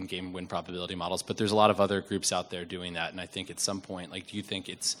in-game win probability models, but there's a lot of other groups out there doing that. And I think at some point, do you think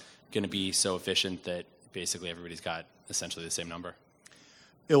it's going to be so efficient that basically everybody's got essentially the same number?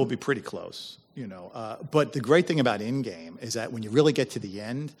 It will be pretty close, But the great thing about in-game is that when you really get to the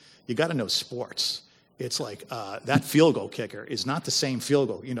end, you got to know sports. It's like that field goal kicker is not the same field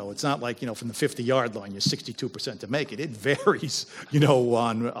goal. It's not like, from the 50-yard line, you're 62% to make it. It varies,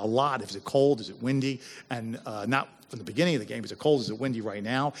 on a lot. Is it cold? Is it windy? And not from the beginning of the game. Is it cold? Is it windy right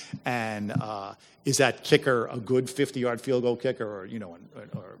now? And is that kicker a good 50-yard field goal kicker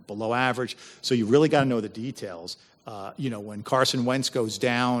or below average? So you really got to know the details. When Carson Wentz goes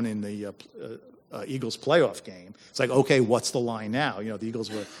down in the Eagles playoff game, it's like, okay, what's the line now? The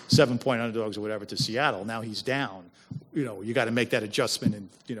Eagles were 7-point underdogs or whatever to Seattle. Now he's down. You got to make that adjustment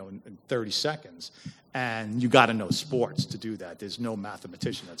in 30 seconds. And you got to know sports to do that. There's no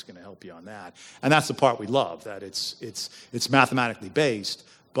mathematician that's going to help you on that. And that's the part we love, that it's mathematically based,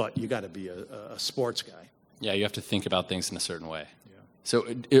 but you got to be a sports guy. Yeah, you have to think about things in a certain way. Yeah. So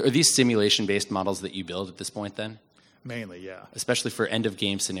are these simulation-based models that you build at this point then? Mainly, yeah. Especially for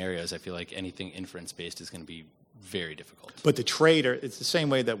end-of-game scenarios, I feel like anything inference-based is going to be very difficult. But the trader, it's the same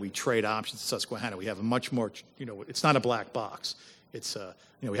way that we trade options at Susquehanna. We have a much more, it's not a black box. It's,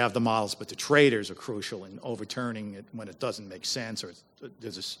 we have the models, but the traders are crucial in overturning it when it doesn't make sense or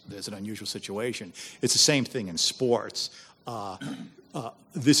there's an unusual situation. It's the same thing in sports.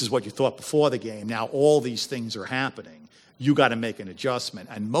 This is what you thought before the game. Now all these things are happening. You got to make an adjustment,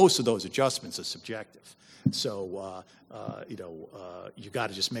 and most of those adjustments are subjective. So, you got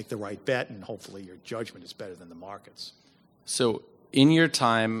to just make the right bet, and hopefully your judgment is better than the markets. So in your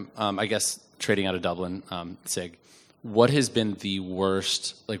time, I guess, trading out of Dublin, Sig, what has been the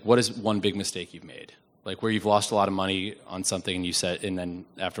worst, what is one big mistake you've made? Where you've lost a lot of money on something and you said, and then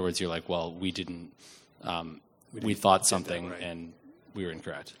afterwards you're like, well, we didn't, we thought something right, and we were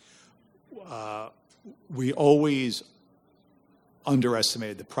incorrect. We always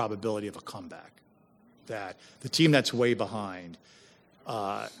underestimated the probability of a comeback. That the team that's way behind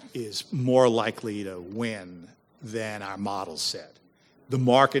is more likely to win than our models said. The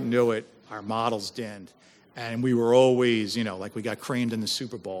market knew it, our models didn't, and we were always, like we got creamed in the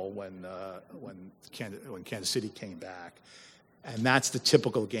Super Bowl when Kansas City came back, and that's the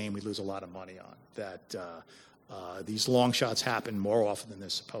typical game we lose a lot of money on. That these long shots happen more often than they're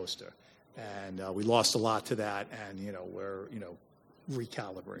supposed to, and we lost a lot to that, and we're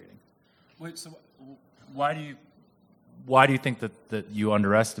recalibrating. Wait, so why do you think that you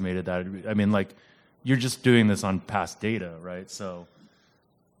underestimated that? I mean, like, you're just doing this on past data, right? So,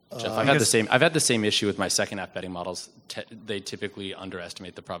 Jeff, I've had the same issue with my second half betting models. They typically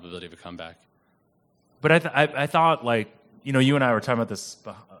underestimate the probability of a comeback. But I thought, like, you and I were talking about this,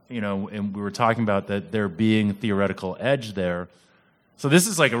 and we were talking about that there being theoretical edge there. So this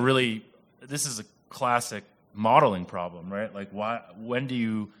is a classic modeling problem, right? Like, when do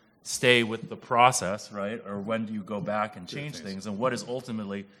you stay with the process, right? Or when do you go back and change things? And what has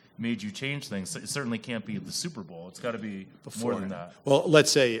ultimately made you change things? It certainly can't be the Super Bowl. It's got to be more than that. Well,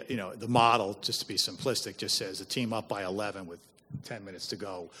 let's say, the model, just to be simplistic, just says a team up by 11 with 10 minutes to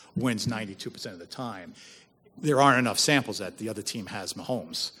go wins 92% of the time. There aren't enough samples that the other team has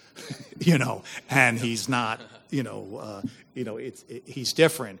Mahomes, and he's not, he's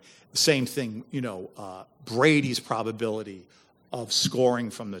different. Same thing, Brady's probability of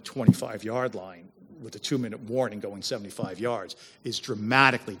scoring from the 25-yard line with a 2-minute warning going 75 yards is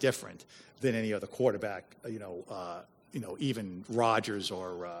dramatically different than any other quarterback, even Rodgers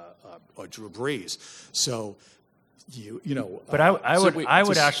or Drew Brees. So, But I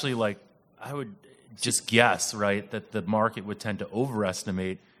would just guess, right, that the market would tend to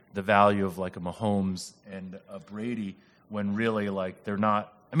overestimate the value of like a Mahomes and a Brady when really, like, they're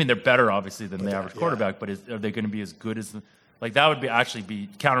not. I mean, they're better obviously than the average quarterback, but are they going to be as good as the? Like, that would actually be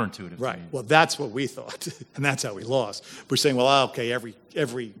counterintuitive. Right. To me. Well, that's what we thought, and that's how we lost. We're saying, well, okay,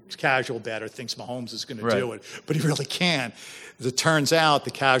 every casual bettor thinks Mahomes is going to do it, but he really can't. As it turns out,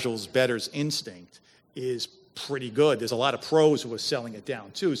 the casual bettor's instinct is pretty good. There's a lot of pros who are selling it down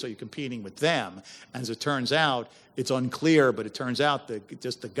too, so you're competing with them. And as it turns out, it's unclear, but it turns out that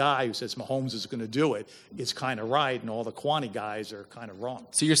just the guy who says Mahomes is going to do it is kind of right, and all the quantity guys are kind of wrong.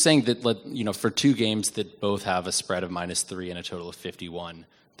 So you're saying that, for two games that both have a spread of -3 and a total of 51,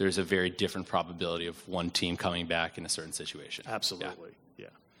 there's a very different probability of one team coming back in a certain situation. Absolutely, yeah.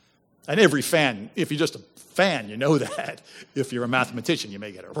 And every fan, if you're just a fan, you know that. If you're a mathematician, you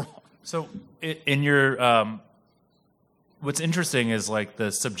may get it wrong. So in your what's interesting is like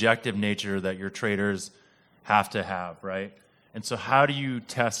the subjective nature that your traders have to have, right? And so how do you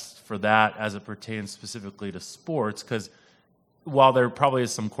test for that as it pertains specifically to sports? Because while there probably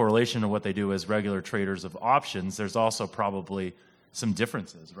is some correlation to what they do as regular traders of options, there's also probably some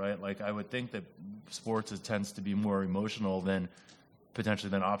differences, right? Like, I would think that sports tends to be more emotional than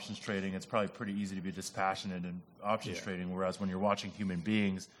options trading. It's probably pretty easy to be dispassionate in options trading, whereas when you're watching human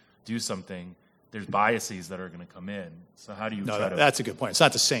beings do something, there's biases that are going to come in. So how do you try to... That's a good point. It's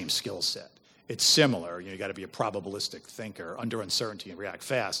not the same skill set. It's similar. You got to be a probabilistic thinker under uncertainty and react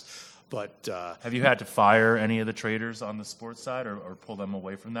fast. But have you had to fire any of the traders on the sports side or pull them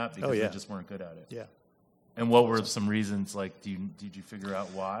away from that because they just weren't good at it? Yeah. And what were some reasons? Like, did you figure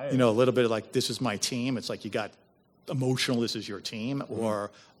out why? A little bit of like, this is my team. It's like you got emotional, this is your team, or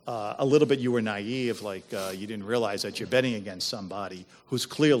a little bit you were naive, like you didn't realize that you're betting against somebody who's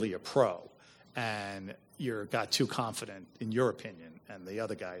clearly a pro, and you got too confident in your opinion, and the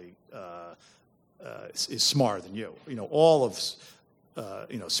other guy is smarter than you. All of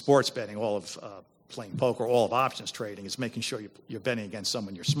sports betting, all of playing poker, all of options trading is making sure you're betting against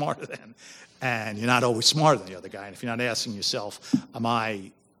someone you're smarter than, and you're not always smarter than the other guy. And if you're not asking yourself, am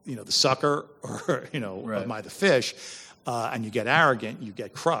I the sucker, or am I the fish? And you get arrogant, you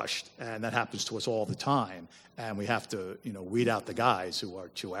get crushed, and that happens to us all the time. And we have to, weed out the guys who are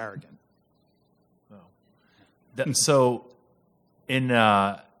too arrogant. So,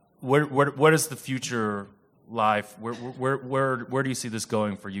 what is the future life? Where do you see this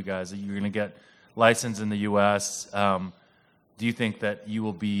going for you guys? Are you going to get licensed in the U.S.? Do you think that you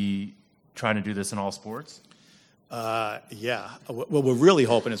will be trying to do this in all sports? Yeah. Well, we're really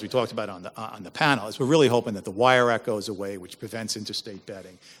hoping, as we talked about on the panel, is we're really hoping that the Wire Act goes away, which prevents interstate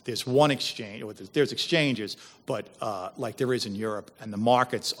betting. There's one exchange, or there's exchanges, but like there is in Europe, and the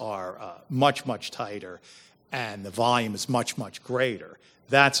markets are much, much tighter, and the volume is much, much greater.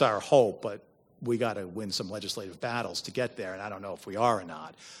 That's our hope, but we got to win some legislative battles to get there, and I don't know if we are or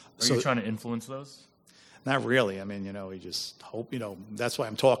not. Are you trying to influence those? Not really. I mean, we just hope, that's why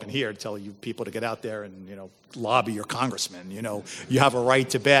I'm talking here, to tell you people to get out there and, lobby your congressman. You have a right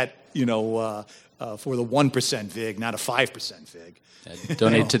to bet, for the 1% VIG, not a 5% VIG.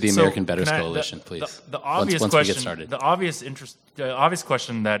 Donate to the So, American Betters can I- Coalition, please. The obvious once question, we get started. the obvious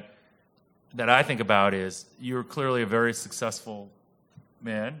question that I think about is you're clearly a very successful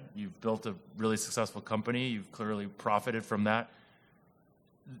man. You've built a really successful company. You've clearly profited from that.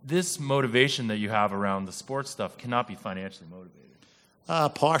 This motivation that you have around the sports stuff cannot be financially motivated.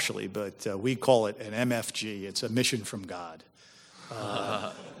 Partially, but we call it an MFG. It's a mission from God.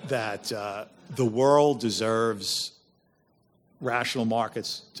 That the world deserves rational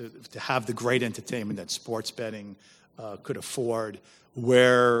markets to have the great entertainment that sports betting could afford.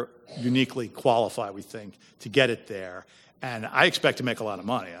 We're uniquely qualified, we think, to get it there. And I expect to make a lot of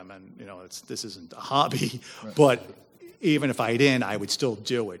money. I mean, this isn't a hobby, but even if I didn't, I would still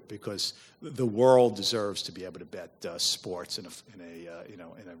do it because the world deserves to be able to bet sports in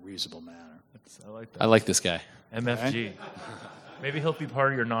a reasonable manner. I like that. I like this guy. MFG. Maybe he'll be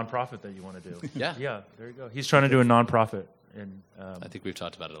part of your nonprofit that you want to do. Yeah. Yeah, there you go. He's trying to do a nonprofit. And, I think we've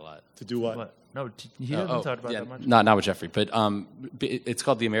talked about it a lot. To do what? what? No, he doesn't talk about yeah, that much. Not with Jeffrey, but it's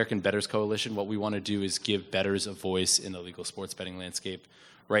called the American Betters Coalition. What we want to do is give bettors a voice in the legal sports betting landscape.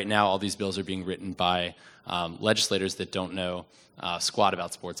 Right now, all these bills are being written by legislators that don't know squat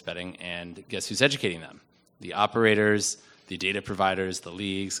about sports betting, and guess who's educating them? The operators, the data providers, the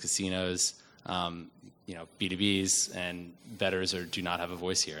leagues, casinos, B2Bs, and bettors do not have a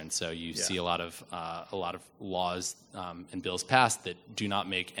voice here. And so you see a lot of laws and bills passed that do not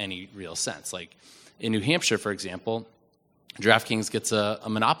make any real sense. Like in New Hampshire, for example, DraftKings gets a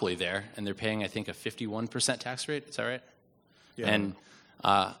monopoly there, and they're paying, I think, a 51% tax rate. Is that right? Yeah. And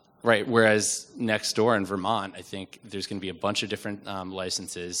right. Whereas next door in Vermont, I think there's going to be a bunch of different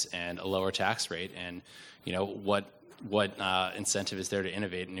licenses and a lower tax rate. And what incentive is there to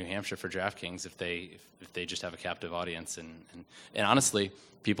innovate in New Hampshire for DraftKings if they just have a captive audience? And honestly,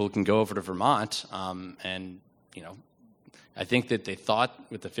 people can go over to Vermont and I think that they thought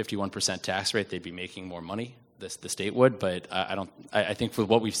with the 51% tax rate they'd be making more money. The state would, but I don't. I think with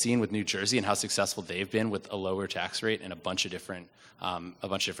what we've seen with New Jersey and how successful they've been with a lower tax rate and a bunch of different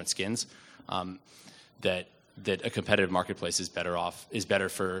skins, that a competitive marketplace is better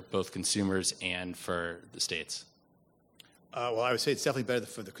for both consumers and for the states. Well, I would say it's definitely better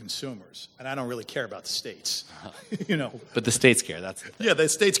for the consumers, and I don't really care about the states. But the states care. That's the thing. Yeah, the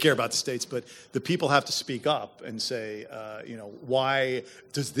states care about the states, but the people have to speak up and say, why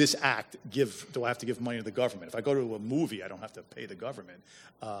does this act do I have to give money to the government? If I go to a movie, I don't have to pay the government.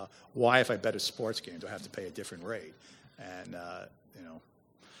 Why, if I bet a sports game, do I have to pay a different rate? And,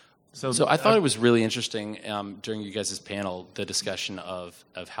 So I thought it was really interesting during you guys' panel, the discussion of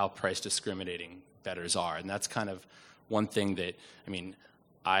how price discriminating bettors are. And that's kind of one thing that,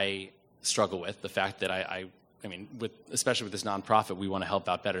 I struggle with, the fact that especially with this nonprofit, we want to help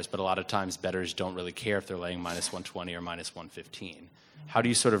out bettors, but a lot of times bettors don't really care if they're laying minus 120 or minus 115. How do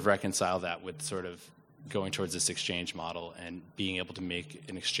you sort of reconcile that with sort of going towards this exchange model and being able to make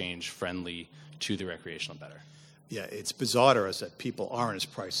an exchange friendly to the recreational bettor? Yeah, it's bizarre to us that people aren't as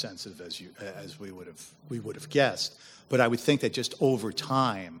price sensitive as we would have guessed. But I would think that just over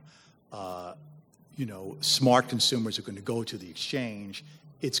time, smart consumers are going to go to the exchange.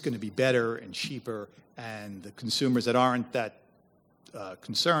 It's going to be better and cheaper, and the consumers that aren't that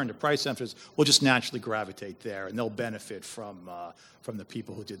concerned or price sensitive will just naturally gravitate there, and they'll benefit from the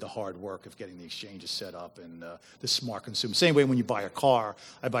people who did the hard work of getting the exchanges set up and the smart consumer. Same way when you buy a car.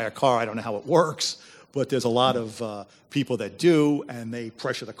 I buy a car, I don't know how it works, but there's a lot of people that do, and they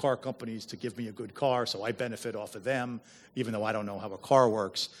pressure the car companies to give me a good car, so I benefit off of them, even though I don't know how a car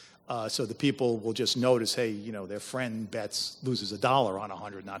works. So the people will just notice, hey, their friend loses $1 on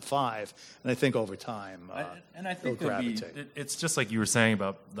 100, not 5, and I think over time, and I think they'll gravitate. It's just like you were saying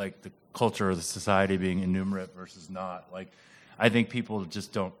about like the culture of the society being innumerate versus not. Like, I think people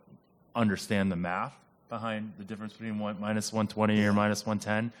just don't understand the math behind the difference between minus 120 or minus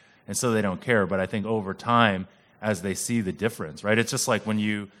 110, and so they don't care. But I think over time, as they see the difference, right? It's just like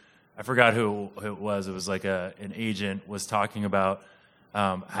when I forgot who it was. It was like an agent was talking about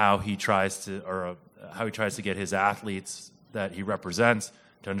how he tries to get his athletes that he represents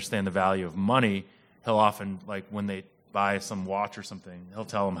to understand the value of money. He'll often, like when they buy some watch or something, he'll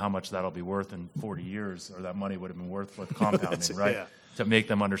tell them how much that'll be worth in 40 years, or that money would have been worth with compounding, right? Yeah. To make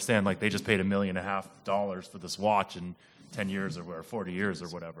them understand, like they just paid $1.5 million for this watch in 10 years or 40 years or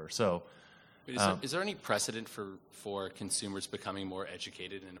whatever. So, is there any precedent for consumers becoming more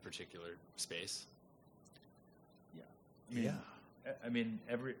educated in a particular space? Yeah. I mean,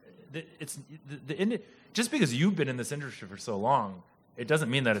 just because you've been in this industry for so long, it doesn't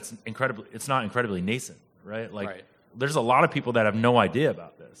mean that it's not incredibly nascent, right? Like, right. There's a lot of people that have no idea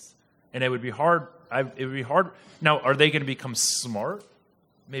about this, and it would be hard. It would be hard. Now, are they going to become smart?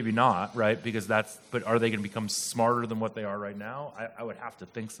 Maybe not, right? But are they going to become smarter than what they are right now? I would have to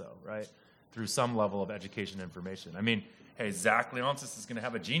think so, right? Through some level of education and information. I mean, hey, Zach Leonsis is going to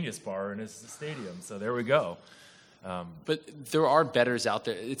have a Genius Bar in his stadium, so there we go. But there are bettors out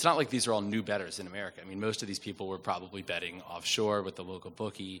there. It's not like these are all new bettors in America. I mean, most of these people were probably betting offshore with the local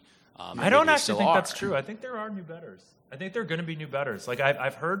bookie. I don't actually think that's true. I think there are new bettors. I think there are going to be new bettors. Like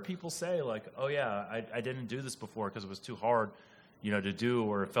I've heard people say, like, "Oh yeah, I didn't do this before because it was too hard, to do,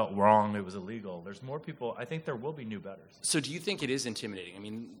 or it felt wrong. It was illegal." There's more people. I think there will be new bettors. So do you think it is intimidating? I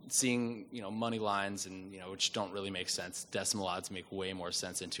mean, seeing money lines and which don't really make sense. Decimal odds make way more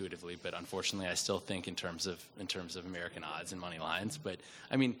sense intuitively, but unfortunately, I still think in terms of American odds and money lines. But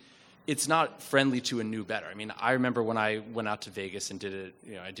I mean, it's not friendly to a new bettor. I mean, I remember when I went out to Vegas and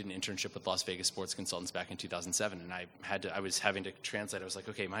I did an internship with Las Vegas Sports Consultants back in 2007, and I was having to translate. I was like,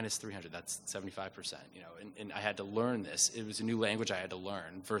 okay, minus 300, that's 75%, and I had to learn this. It was a new language I had to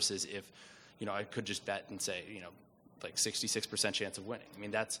learn versus if, I could just bet and say, like 66% chance of winning. I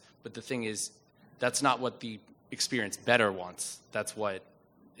mean, but the thing is, that's not what the experienced bettor wants. That's what,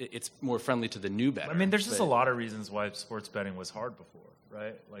 it's more friendly to the new bettor. I mean, there's just a lot of reasons why sports betting was hard before.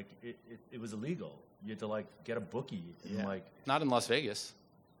 Right, like it was illegal. You had to get a bookie. And not in Las Vegas.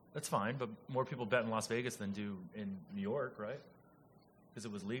 That's fine, but more people bet in Las Vegas than do in New York, right? Because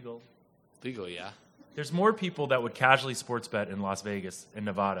it was legal. Legal, yeah. There's more people that would casually sports bet in Las Vegas and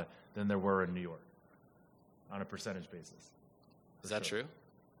Nevada than there were in New York, on a percentage basis. Is that true?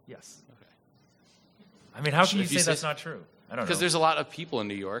 Yes. Okay. I mean, how can you say that's not true? I don't know. Because there's a lot of people in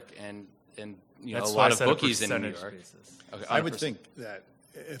New York and that's a lot of bookies in New York. Okay, I would think that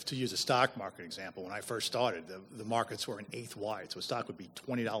if to use a stock market example, when I first started, the markets were an eighth wide, so a stock would be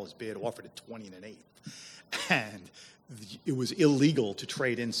 $20 bid, offered at 20 and an eighth, and it was illegal to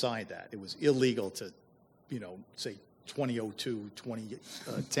trade inside that. It was illegal to, say 2002,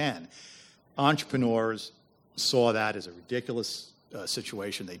 2010. Entrepreneurs saw that as a ridiculous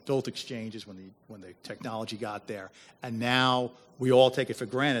situation. They built exchanges when the technology got there, and now we all take it for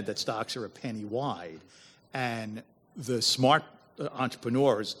granted that stocks are a penny wide, and the smart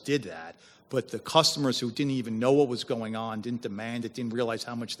entrepreneurs did that, but the customers who didn't even know what was going on, didn't demand it, didn't realize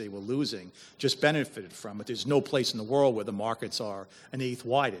how much they were losing, just benefited from it. There's no place in the world where the markets are an eighth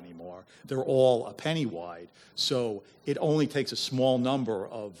wide anymore. They're all a penny wide. So it only takes a small number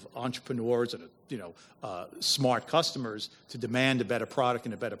of entrepreneurs and smart customers to demand a better product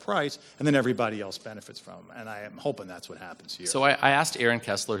and a better price, and then everybody else benefits from them. And I am hoping that's what happens here. So I asked Aaron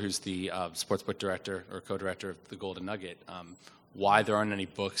Kessler, who's the sportsbook director or co-director of the Golden Nugget, why there aren't any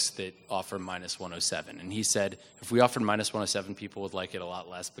books that offer minus 107. And he said, if we offered minus 107, people would like it a lot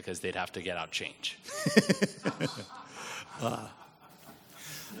less because they'd have to get out change. Well,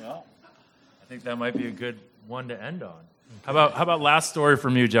 I think that might be a good one to end on. How about last story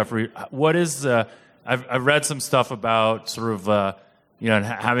from you, Jeffrey? What is I've read some stuff about sort of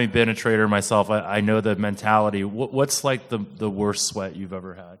having been a trader myself. I know the mentality. What's like the worst sweat you've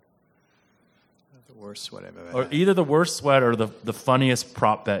ever had? The worst sweat I've ever had. Or either the worst sweat or the funniest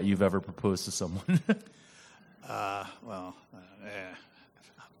prop bet you've ever proposed to someone. I'm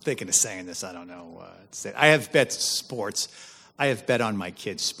thinking of saying this. I don't know. I have bet sports. I have bet on my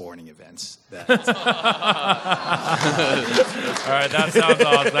kids' sporting events. All right, that sounds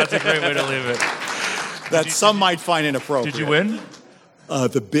awesome. That's a great way to leave it. That some might find inappropriate. Did you win?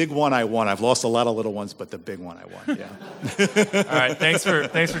 The big one I won. I've lost a lot of little ones, but the big one I won. Yeah. All right. Thanks for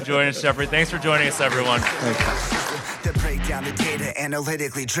joining us, Jeffrey. Thanks for joining us, everyone. To break down the data,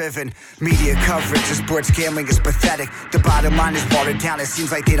 analytically driven. Media coverage of sports gambling is pathetic. The bottom line is watered down. It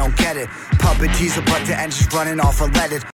seems like they don't get it. Puppet teaser, but the engine's running off unleaded.